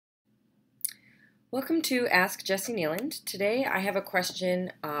Welcome to Ask Jessi Kneeland. Today I have a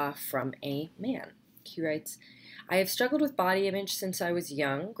question from a man. He writes, I have struggled with body image since I was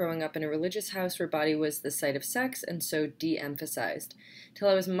young, growing up in a religious house where body was the site of sex and so de-emphasized. Till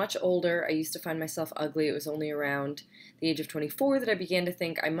I was much older, I used to find myself ugly. It was only around the age of 24 that I began to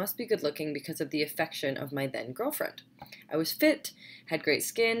think I must be good looking because of the affection of my then girlfriend. I was fit, had great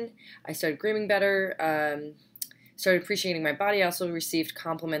skin, I started grooming better, started appreciating my body. I also received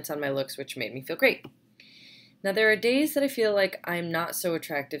compliments on my looks, which made me feel great. Now, there are days that I feel like I'm not so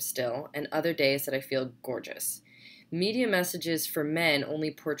attractive still, and other days that I feel gorgeous. Media messages for men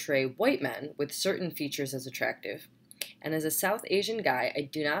only portray white men with certain features as attractive. And as a South Asian guy, I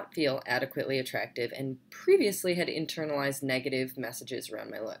do not feel adequately attractive and previously had internalized negative messages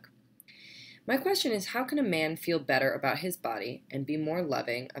around my look. My question is, how can a man feel better about his body and be more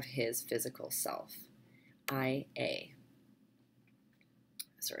loving of his physical self? IA.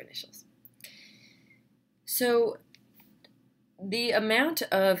 Sorry, initials. So the amount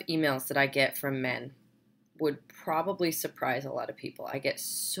of emails that I get from men would probably surprise a lot of people. I get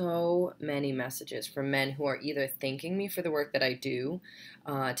so many messages from men who are either thanking me for the work that I do,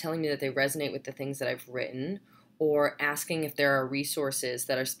 telling me that they resonate with the things that I've written, or asking if there are resources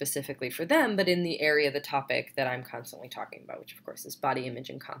that are specifically for them, but in the area of the topic that I'm constantly talking about, which of course is body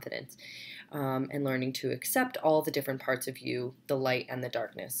image and confidence, and learning to accept all the different parts of you, the light and the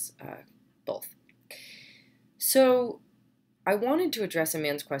darkness, both. So I wanted to address a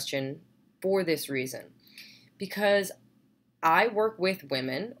man's question for this reason, because I work with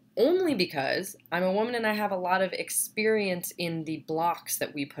women only because I'm a woman and I have a lot of experience in the blocks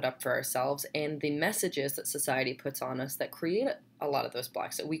that we put up for ourselves and the messages that society puts on us that create a lot of those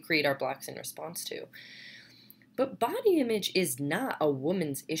blocks, that we create our blocks in response to. But body image is not a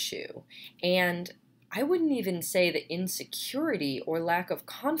woman's issue, and I wouldn't even say that insecurity or lack of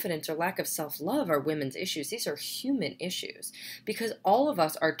confidence or lack of self-love are women's issues. These are human issues, because all of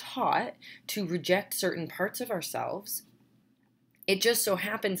us are taught to reject certain parts of ourselves. It just so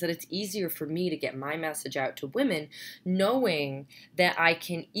happens that it's easier for me to get my message out to women, knowing that I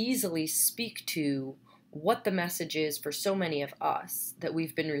can easily speak to what the message is for so many of us that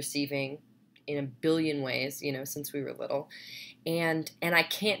we've been receiving in a billion ways, since we were little. And I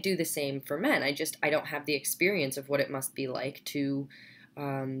can't do the same for men. I don't have the experience of what it must be like to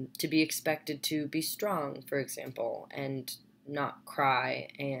be expected to be strong, for example, and not cry,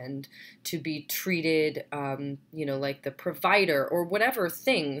 and to be treated, like the provider or whatever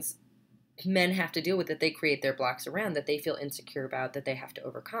things men have to deal with that they create their blocks around, that they feel insecure about, that they have to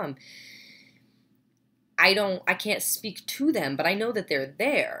overcome. I can't speak to them, but I know that they're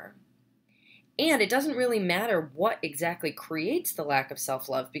there. And it doesn't really matter what exactly creates the lack of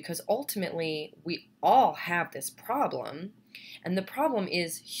self-love, because ultimately we all have this problem, and the problem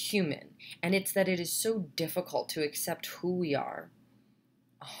is human, and it's that it is so difficult to accept who we are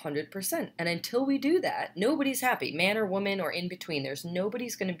 100%. And until we do that, nobody's happy, man or woman or in between.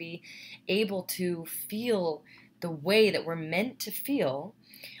 Nobody's going to be able to feel the way that we're meant to feel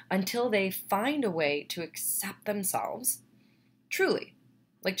until they find a way to accept themselves truly.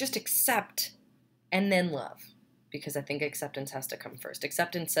 Like, just accept and then love, because I think acceptance has to come first.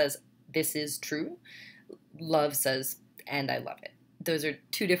 Acceptance says, this is true. Love says, and I love it. Those are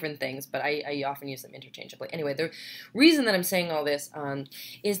two different things, but I often use them interchangeably. Anyway, the reason that I'm saying all this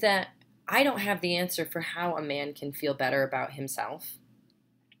is that I don't have the answer for how a man can feel better about himself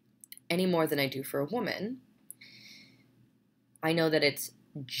any more than I do for a woman. I know that it's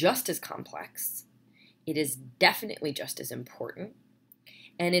just as complex. It is definitely just as important.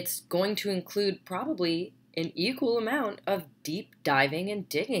 And it's going to include probably an equal amount of deep diving and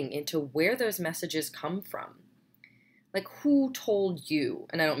digging into where those messages come from. Like, who told you,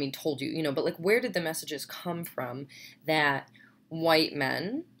 and I don't mean told you, but like, where did the messages come from that white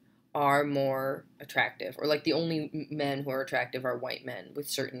men are more attractive, or like the only men who are attractive are white men with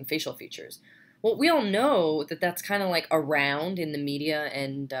certain facial features? Well, we all know that that's kind of like around in the media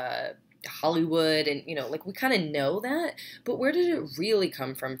and Hollywood, and like, we kind of know that, but where did it really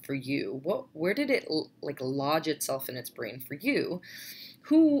come from for you? Where did it like lodge itself in its brain for you?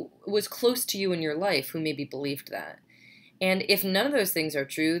 Who was close to you in your life who maybe believed that? And if none of those things are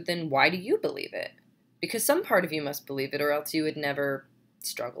true, then why do you believe it? Because some part of you must believe it, or else you would never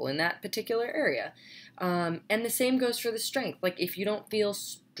struggle in that particular area. And the same goes for the strength. Like, if you don't feel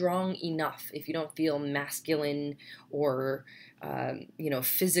strong enough, if you don't feel masculine or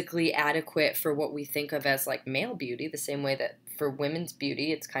physically adequate for what we think of as like male beauty, the same way that for women's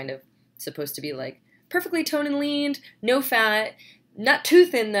beauty, it's kind of supposed to be like perfectly toned and leaned, no fat, Not too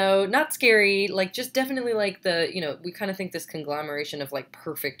thin though, not scary, like just definitely like we kind of think this conglomeration of like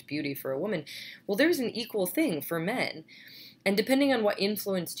perfect beauty for a woman. Well, there's an equal thing for men. And depending on what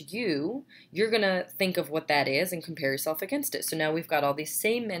influenced you, you're going to think of what that is and compare yourself against it. So now we've got all these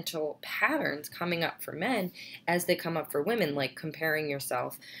same mental patterns coming up for men as they come up for women, like comparing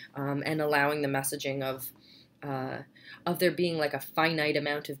yourself and allowing the messaging of there being like a finite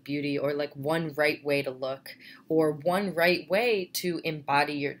amount of beauty, or like one right way to look, or one right way to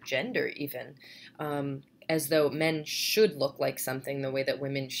embody your gender even. As though men should look like something the way that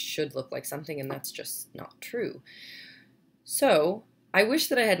women should look like something, and that's just not true. So, I wish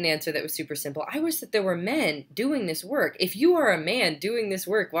that I had an answer that was super simple. I wish that there were men doing this work. If you are a man doing this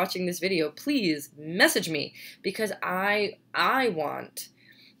work, watching this video, please message me, because I want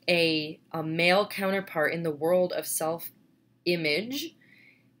a male counterpart in the world of self-image,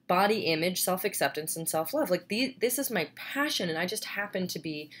 body image, self-acceptance, and self-love. Like this is my passion, and I just happen to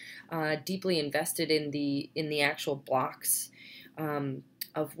be deeply invested in the actual blocks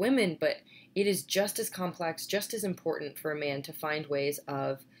of women, but it is just as complex, just as important for a man to find ways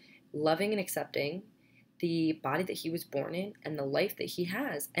of loving and accepting the body that he was born in and the life that he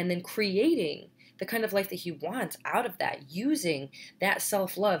has, and then creating the kind of life that he wants out of that, using that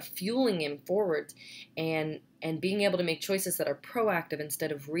self-love, fueling him forward, and being able to make choices that are proactive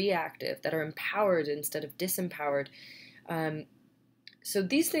instead of reactive, that are empowered instead of disempowered. So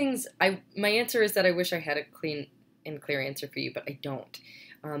these things, my answer is that I wish I had a clean and clear answer for you, but I don't.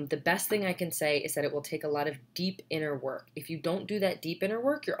 The best thing I can say is that it will take a lot of deep inner work. If you don't do that deep inner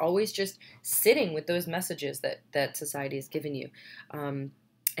work, you're always just sitting with those messages that society has given you. And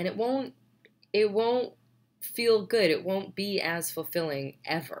it won't feel good. It won't be as fulfilling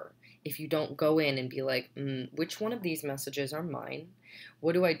ever if you don't go in and be like, which one of these messages are mine?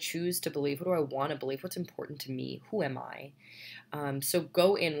 What do I choose to believe? What do I want to believe? What's important to me? Who am I? So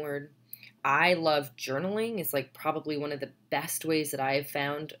go inward. I love journaling. It's like probably one of the best ways that I have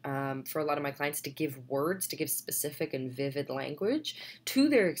found for a lot of my clients to give words, to give specific and vivid language to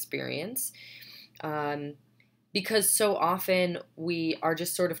their experience. Because so often we are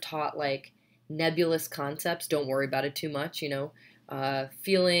just sort of taught like nebulous concepts. Don't worry about it too much,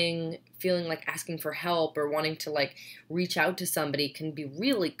 feeling like asking for help or wanting to like reach out to somebody can be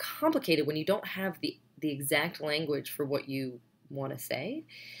really complicated when you don't have the exact language for what you want to say.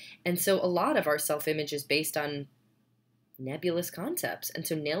 And so a lot of our self-image is based on nebulous concepts. And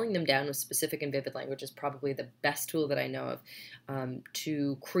so nailing them down with specific and vivid language is probably the best tool that I know of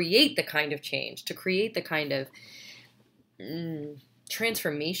to create the kind of change, to create the kind of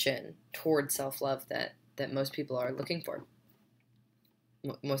transformation towards self-love that most people are looking for.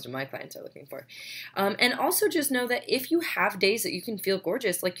 Most of my clients are looking for. And also just know that if you have days that you can feel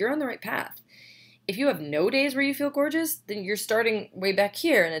gorgeous, like you're on the right path. If you have no days where you feel gorgeous, then you're starting way back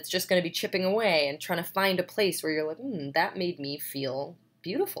here, and it's just going to be chipping away and trying to find a place where you're like, that made me feel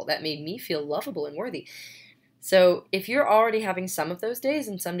beautiful. That made me feel lovable and worthy. So if you're already having some of those days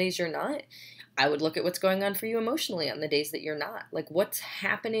and some days you're not, I would look at what's going on for you emotionally on the days that you're not. Like what's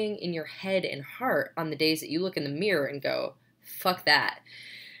happening in your head and heart on the days that you look in the mirror and go, fuck that.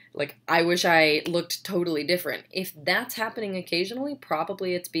 Like, I wish I looked totally different. If that's happening occasionally,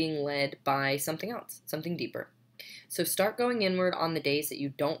 probably it's being led by something else, something deeper. So start going inward on the days that you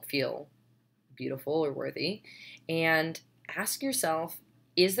don't feel beautiful or worthy, and ask yourself,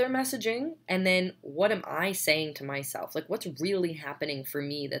 is there messaging? And then what am I saying to myself? Like, what's really happening for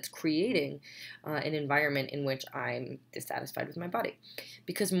me that's creating an environment in which I'm dissatisfied with my body?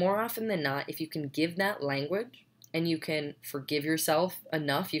 Because more often than not, if you can give that language, and you can forgive yourself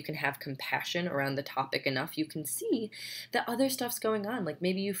enough, you can have compassion around the topic enough, you can see that other stuff's going on. Like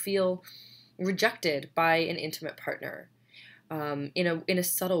maybe you feel rejected by an intimate partner in a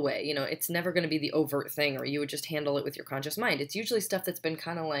subtle way. It's never going to be the overt thing, or you would just handle it with your conscious mind. It's usually stuff that's been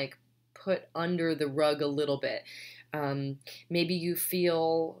kind of like put under the rug a little bit. Maybe you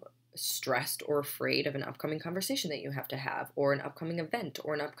feel stressed or afraid of an upcoming conversation that you have to have, or an upcoming event,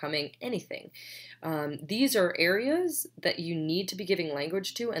 or an upcoming anything. These are areas that you need to be giving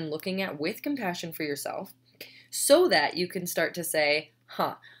language to and looking at with compassion for yourself, so that you can start to say,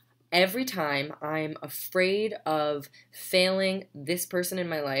 every time I'm afraid of failing this person in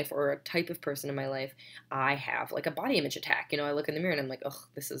my life or a type of person in my life, I have like a body image attack. I look in the mirror and I'm like,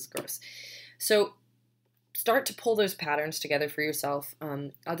 this is gross. So start to pull those patterns together for yourself.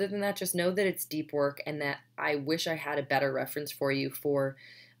 Other than that, just know that it's deep work, and that I wish I had a better reference for you for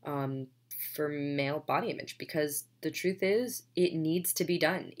male body image, because the truth is it needs to be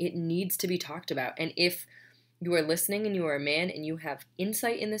done. It needs to be talked about. And if you are listening and you are a man and you have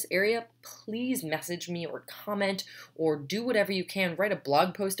insight in this area, please message me or comment or do whatever you can. Write a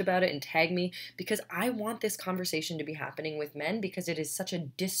blog post about it and tag me, because I want this conversation to be happening with men, because it is such a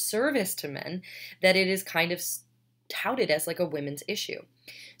disservice to men that it is kind of touted as like a women's issue.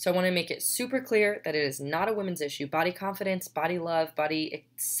 So I want to make it super clear that it is not a women's issue. Body confidence, body love, body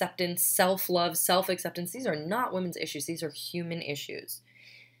acceptance, self-love, self-acceptance, these are not women's issues. These are human issues.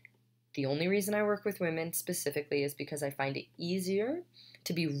 The only reason I work with women specifically is because I find it easier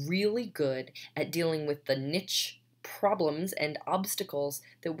to be really good at dealing with the niche problems and obstacles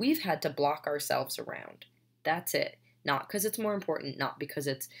that we've had to block ourselves around. That's it. Not because it's more important, not because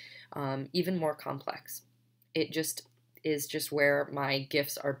it's even more complex. It just is just where my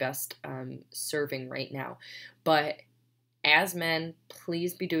gifts are best serving right now. But as men,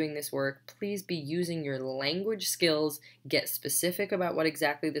 please be doing this work. Please be using your language skills. Get specific about what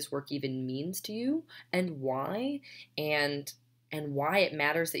exactly this work even means to you and why why it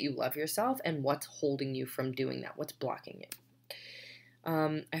matters that you love yourself and what's holding you from doing that, what's blocking you.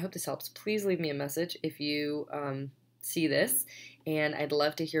 I hope this helps. Please leave me a message if you see this, and I'd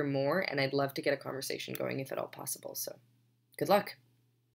love to hear more, and I'd love to get a conversation going if at all possible. So good luck.